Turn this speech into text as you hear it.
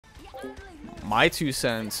My 2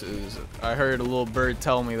 cents is I heard a little bird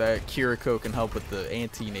tell me that Kiriko can help with the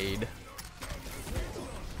anti-nade.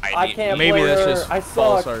 I can't Maybe play that's her. just I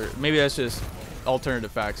false suck. art. Maybe that's just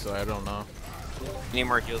alternative facts, so I don't know. Need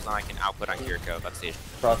more heals than I can output on Kiriko. That's the issue.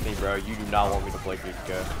 Trust me, bro. You do not want me to play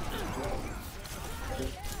Kiriko.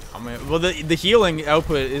 I mean, well, the healing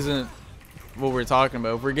output isn't what we're talking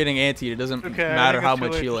about. If we're getting anti, it doesn't matter how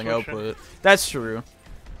much healing output. That's true.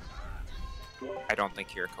 I don't think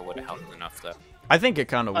Kiriko would have helped enough though. I think it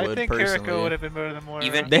kind of would, I think personally. Kiriko would have been better than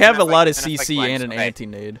Moira. They have a if lot of even if I CC cleanse, and an okay,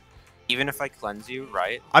 anti-nade. Even if I cleanse you,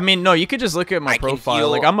 right? I mean, no, you could just look at my I can profile. heal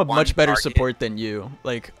Like, I'm a one much better target. support than you.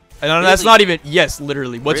 Like, and that's not even. Yes,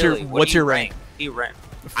 literally. What's Really? your What what's do you your rank? What do you rank?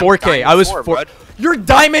 4K. I was 4. bud. You're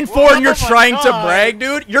Diamond 4 and you're Oh my trying to God. brag,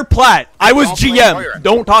 dude. You're plat. I was Don't play GM. Moira.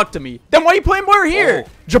 Don't talk to me. Then why are you playing Moira here, Oh.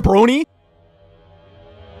 jabroni?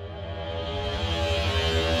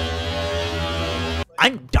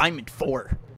 I'm Diamond 4.